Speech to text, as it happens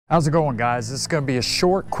How's it going, guys? This is going to be a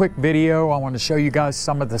short, quick video. I want to show you guys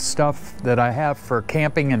some of the stuff that I have for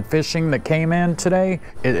camping and fishing that came in today.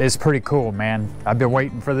 It's pretty cool, man. I've been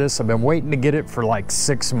waiting for this. I've been waiting to get it for like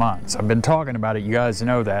 6 months. I've been talking about it, you guys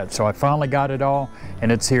know that. So I finally got it all,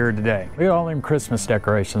 and it's here today. Look at all them Christmas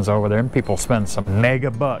decorations over there, and people spend some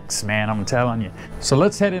mega bucks, man, I'm telling you. So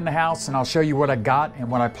let's head in the house, and I'll show you what I got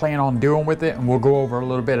and what I plan on doing with it, and we'll go over a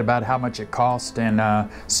little bit about how much it cost and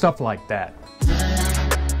stuff like that.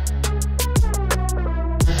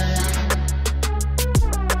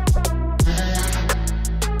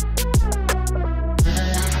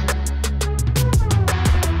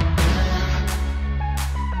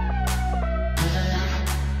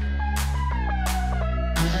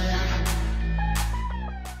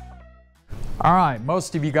 All right,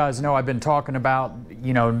 most of you guys know I've been talking about,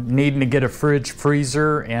 needing to get a fridge,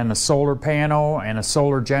 freezer, and a solar panel, and a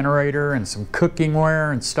solar generator, and some cooking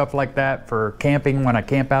ware and stuff like that for camping when I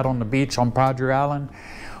camp out on the beach on Padre Island.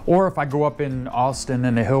 Or if I go up in Austin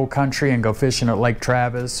in the hill country and go fishing at Lake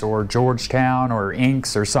Travis or Georgetown or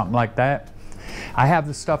Inks or something like that. I have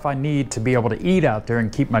the stuff I need to be able to eat out there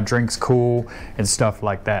and keep my drinks cool and stuff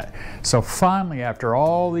like that. So finally, after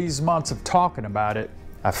all these months of talking about it,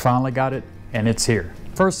 I finally got it. And it's here.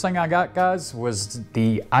 First thing I got, guys, was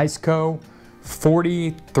the Iceco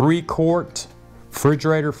 43 quart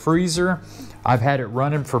refrigerator freezer. I've had it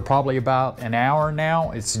running for probably about an hour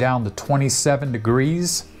now. It's down to 27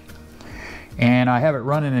 degrees. And I have it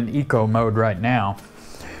running in eco mode right now.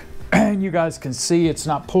 And you guys can see it's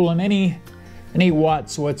not pulling any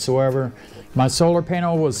watts whatsoever. My solar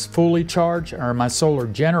panel was fully charged, or my solar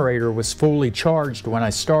generator was fully charged when I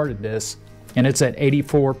started this. And it's at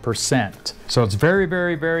 84%. So it's very,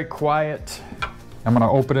 very, very quiet. I'm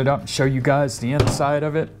gonna open it up and show you guys the inside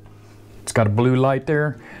of it. It's got a blue light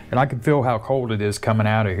there, and I can feel how cold it is coming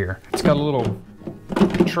out of here. It's got a little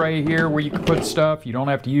tray here where you can put stuff. You don't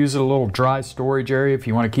have to use it, a little dry storage area if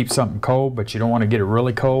you wanna keep something cold, but you don't wanna get it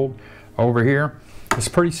really cold over here. It's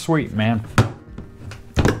pretty sweet, man.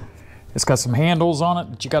 It's got some handles on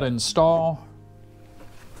it that you gotta install.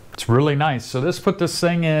 It's really nice. So let's put this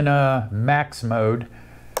thing in max mode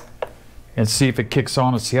and see if it kicks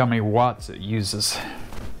on and see how many watts it uses.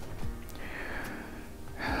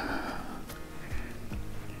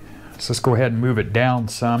 So let's go ahead and move it down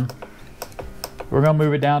some. We're gonna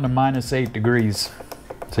move it down to -8 degrees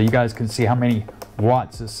so you guys can see how many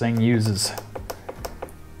watts this thing uses.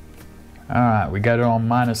 All right, we got it on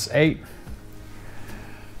 -8.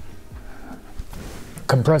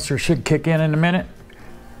 Compressor should kick in a minute.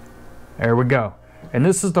 There we go. And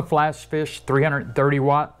this is the Flashfish 330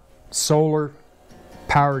 watt solar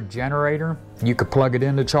powered generator. You could plug it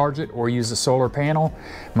in to charge it or use a solar panel.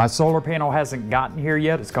 My solar panel hasn't gotten here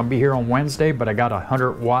yet. It's gonna be here on Wednesday, but I got a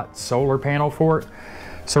 100 watt solar panel for it.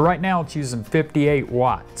 So right now it's using 58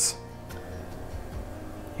 watts.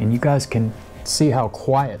 And you guys can see how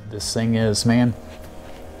quiet this thing is, man.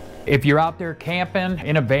 If you're out there camping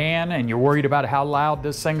in a van and you're worried about how loud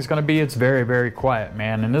this thing's gonna be, it's very, very quiet,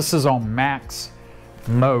 man. And this is on max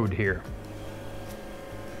mode here.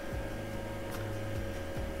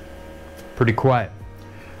 Pretty quiet.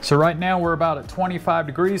 So right now we're about at 25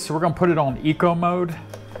 degrees, so we're gonna put it on eco mode.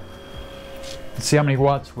 Let's see how many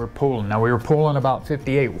watts we're pulling. Now we were pulling about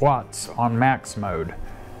 58 watts on max mode.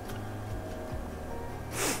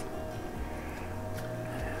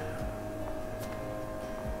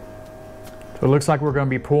 So it looks like we're gonna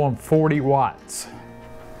be pulling 40 watts.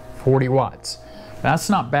 40 watts. That's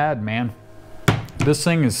not bad, man. This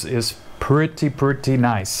thing is pretty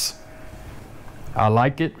nice. I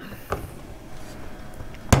like it.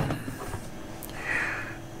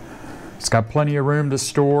 It's got plenty of room to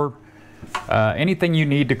store anything you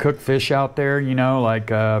need to cook fish out there,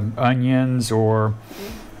 like onions or,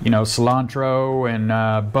 cilantro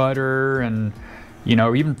and butter and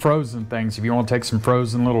even frozen things. If you want to take some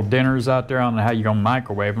frozen little dinners out there, I don't know how you're going to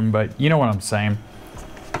microwave them, but you know what I'm saying.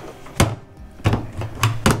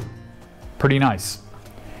 Pretty nice.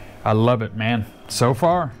 I love it, man, so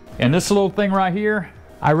far. And this little thing right here,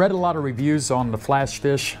 I read a lot of reviews on the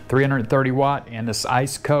Flashfish 330 watt and this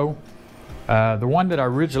Iceco. The one that I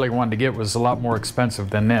originally wanted to get was a lot more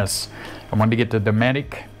expensive than this. I wanted to get the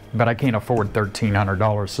Dometic, but I can't afford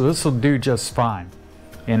 $1,300, so this will do just fine.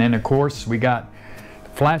 And then of course we got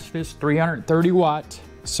Flashfish 330 watt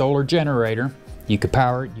solar generator. You could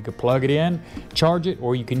power it, you could plug it in, charge it,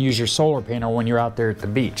 or you can use your solar panel when you're out there at the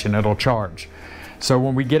beach and it'll charge. So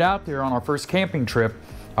when we get out there on our first camping trip,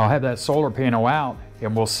 I'll have that solar panel out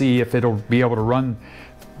and we'll see if it'll be able to run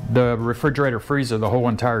the refrigerator freezer the whole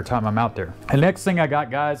entire time I'm out there. The next thing I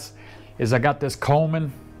got, guys, is I got this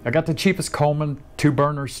Coleman I got the cheapest Coleman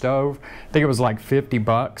 2-burner stove. I think it was like 50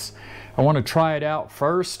 bucks. I want to try it out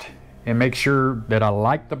first and make sure that I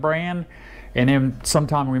like the brand, and then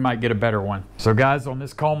sometime we might get a better one. So guys, on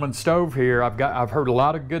this Coleman stove here, I've heard a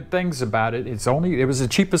lot of good things about it. It was the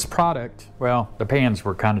cheapest product. Well, the pans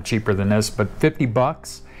were kind of cheaper than this, but 50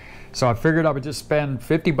 bucks. So I figured I would just spend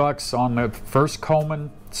 50 bucks on the first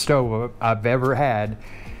Coleman stove I've ever had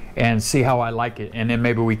and see how I like it, and then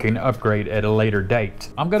maybe we can upgrade at a later date.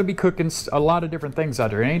 I'm gonna be cooking a lot of different things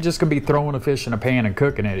out there. It ain't just gonna be throwing a fish in a pan and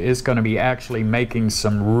cooking it. It's gonna be actually making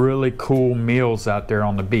some really cool meals out there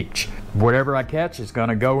on the beach. Whatever I catch is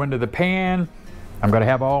gonna go into the pan. I'm gonna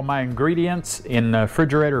have all my ingredients in the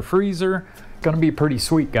refrigerator freezer. Gonna be pretty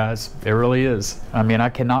sweet, guys. It really is. I mean, I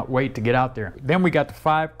cannot wait to get out there. Then we got the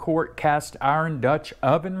 5-quart cast iron Dutch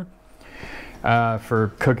oven.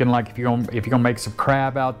 For cooking, like if you're gonna make some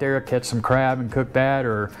crab out there, catch some crab and cook that,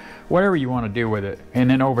 or whatever you want to do with it. And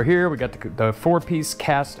then over here we got the 4-piece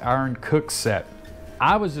cast iron cook set.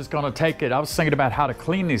 I was just gonna take it, I was thinking about how to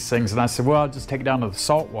clean these things, and I said, well, I'll just take it down to the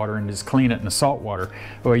salt water and just clean it in the salt water.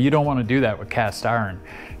 Well, you don't want to do that with cast iron.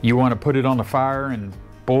 You want to put it on the fire and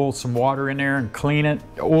boil some water in there and clean it,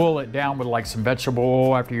 oil it down with like some vegetable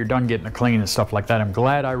oil after you're done getting it clean and stuff like that. I'm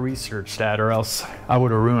glad I researched that, or else I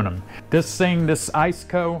would have ruined them. This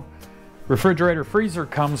Iceco refrigerator freezer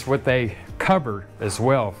comes with a cover as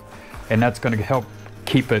well, and that's going to help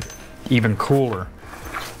keep it even cooler.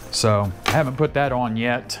 So I haven't put that on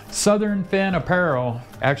yet. Southern Fin Apparel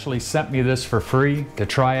actually sent me this for free to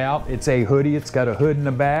try out. It's a hoodie. It's got a hood in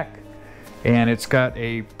the back, and it's got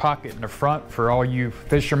a pocket in the front for all you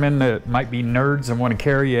fishermen that might be nerds and want to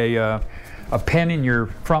carry a pen in your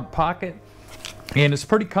front pocket. And it's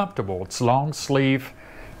pretty comfortable. It's long sleeve,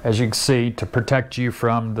 as you can see, to protect you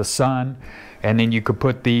from the sun. And then you could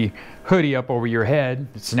put the hoodie up over your head.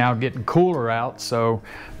 It's now getting cooler out, so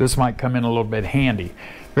this might come in a little bit handy.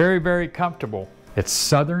 Very, very comfortable. It's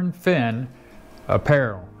Southern Fin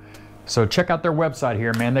Apparel. So check out their website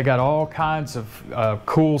here, man. They got all kinds of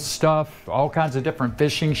cool stuff, all kinds of different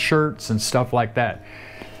fishing shirts and stuff like that.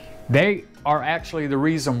 They are actually the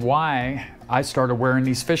reason why I started wearing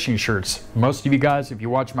these fishing shirts. Most of you guys, if you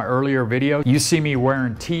watch my earlier video, you see me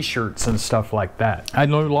wearing t-shirts and stuff like that. I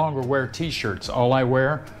no longer wear t-shirts. All I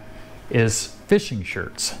wear is fishing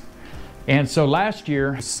shirts. And so last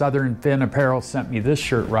year, Southern Fin Apparel sent me this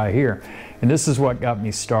shirt right here. And this is what got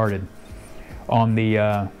me started on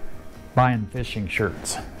the buying fishing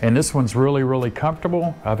shirts. And this one's really, really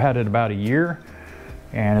comfortable. I've had it about a year,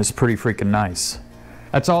 and it's pretty freaking nice.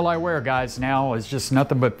 That's all I wear, guys, now is just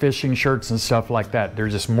nothing but fishing shirts and stuff like that. They're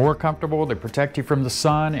just more comfortable, they protect you from the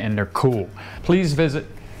sun, and they're cool. Please visit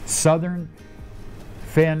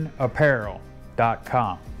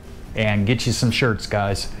southernfinapparel.com and get you some shirts,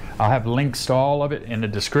 guys. I'll have links to all of it in the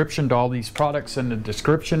description, to all these products in the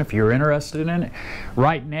description if you're interested in it.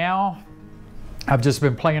 Right now, I've just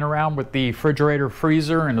been playing around with the refrigerator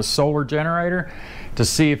freezer and the solar generator to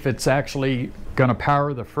see if it's actually gonna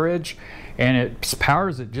power the fridge, and it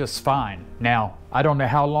powers it just fine. Now, I don't know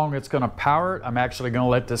how long it's gonna power it. I'm actually gonna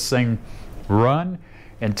let this thing run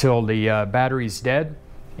until the battery's dead,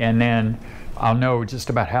 and then I'll know just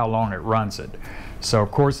about how long it runs it. So of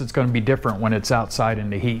course it's gonna be different when it's outside in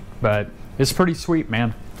the heat, but it's pretty sweet,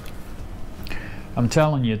 man. I'm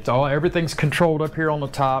telling you, everything's controlled up here on the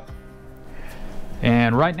top.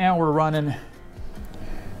 And right now we're running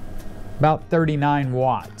about 39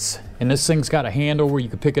 watts. And this thing's got a handle where you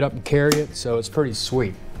can pick it up and carry it, so it's pretty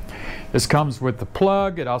sweet. This comes with the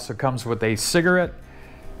plug. It also comes with a cigarette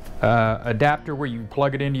adapter where you can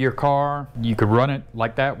plug it into your car. You could run it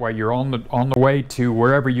like that while you're on the way to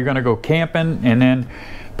wherever you're gonna go camping, and then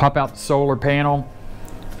pop out the solar panel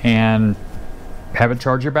and have it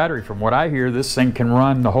charge your battery. From what I hear, this thing can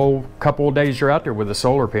run the whole couple of days you're out there with a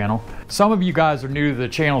solar panel. Some of you guys are new to the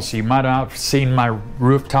channel, so you might not have seen my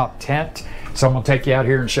rooftop tent. So I'm gonna take you out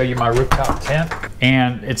here and show you my rooftop tent.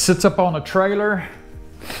 And it sits up on a trailer.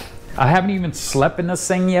 I haven't even slept in this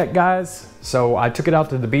thing yet, guys. So I took it out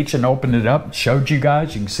to the beach and opened it up, showed you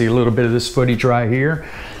guys. You can see a little bit of this footage right here.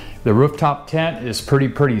 The rooftop tent is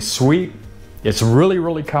pretty sweet. It's really,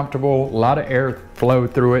 really comfortable, a lot of air flow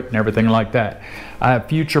through it and everything like that. I have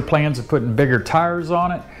future plans of putting bigger tires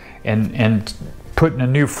on it and putting a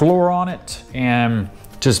new floor on it, and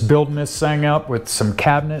just building this thing up with some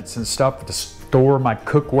cabinets and stuff to store my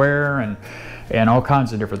cookware and all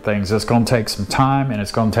kinds of different things. It's gonna take some time and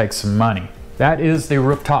it's gonna take some money. That is the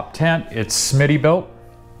rooftop tent. It's Smitty built.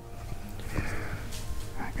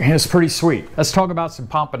 And it's pretty sweet. Let's talk about some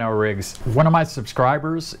pompano rigs. One of my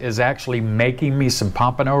subscribers is actually making me some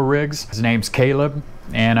pompano rigs. His name's Caleb.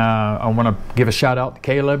 And I want to give a shout out to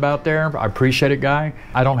Caleb out there. I appreciate it, guy.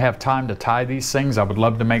 I don't have time to tie these things. I would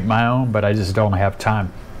love to make my own, but I just don't have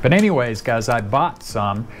time. But anyways, guys, I bought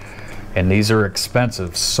some, and these are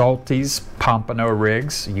expensive. Salty's pompano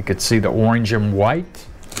rigs. You could see the orange and white.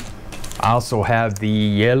 I also have the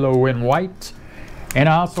yellow and white. And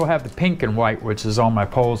I also have the pink and white, which is on my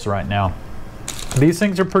poles right now. These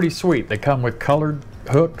things are pretty sweet. They come with colored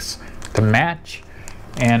hooks to match.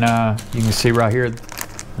 And you can see right here,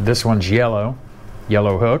 this one's yellow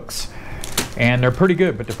hooks. And they're pretty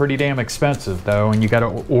good, but they're pretty damn expensive though. And you gotta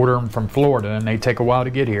order them from Florida, and they take a while to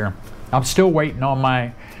get here. I'm still waiting on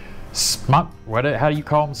my, how do you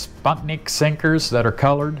call them? Sputnik sinkers that are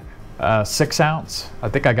colored, 6 ounce. I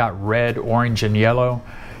think I got red, orange, and yellow.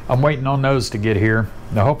 I'm waiting on those to get here.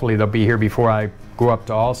 Now, hopefully they'll be here before I go up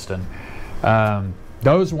to Austin.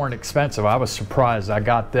 Those weren't expensive. I was surprised. I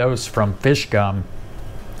got those from Fish Gum,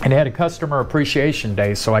 and they had a customer appreciation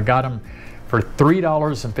day, so I got them for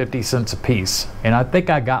 $3.50 a piece. And I think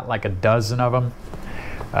I got like a dozen of them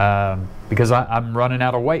because I'm running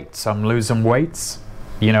out of weights. I'm losing weights.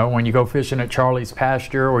 You know, when you go fishing at Charlie's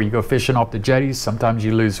pasture or you go fishing off the jetties, sometimes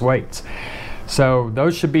you lose weights. So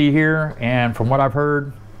those should be here, and from what I've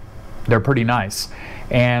heard, they're pretty nice.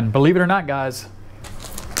 And believe it or not, guys,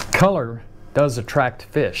 color does attract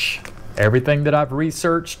fish. Everything that I've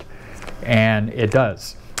researched, and it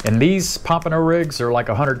does. And these pompano rigs are like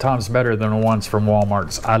 100 times better than the ones from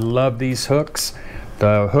Walmart's. I love these hooks.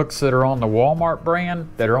 The hooks that are on the Walmart brand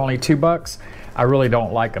that are only $2, I really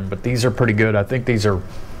don't like them, but these are pretty good. I think these are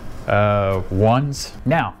ones.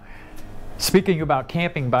 Now, speaking about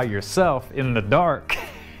camping by yourself in the dark,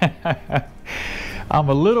 I'm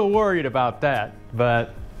a little worried about that,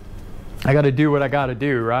 but I got to do what I got to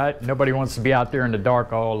do, right? Nobody wants to be out there in the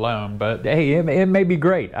dark all alone, but hey, it may be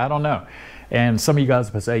great. I don't know. And some of you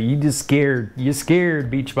guys would say, you just scared. You scared,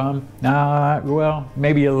 beach bum. Well,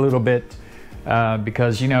 maybe a little bit,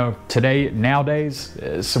 because, you know, nowadays,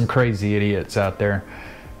 some crazy idiots out there.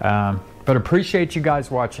 But appreciate you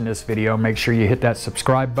guys watching this video. Make sure you hit that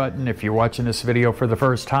subscribe button if you're watching this video for the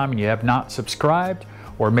first time and you have not subscribed,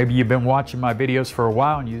 or maybe you've been watching my videos for a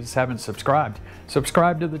while and you just haven't subscribed.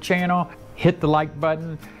 Subscribe to the channel, hit the like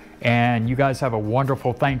button, and you guys have a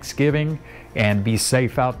wonderful Thanksgiving, and be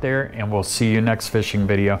safe out there, and we'll see you next fishing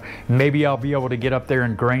video. Maybe I'll be able to get up there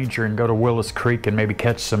in Granger and go to Willis Creek and maybe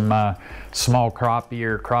catch some small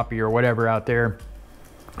crappie or whatever out there.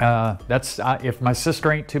 If my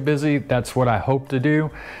sister ain't too busy, that's what I hope to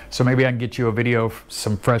do. So maybe I can get you a video of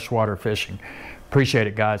some freshwater fishing. Appreciate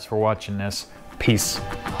it, guys, for watching this. Peace.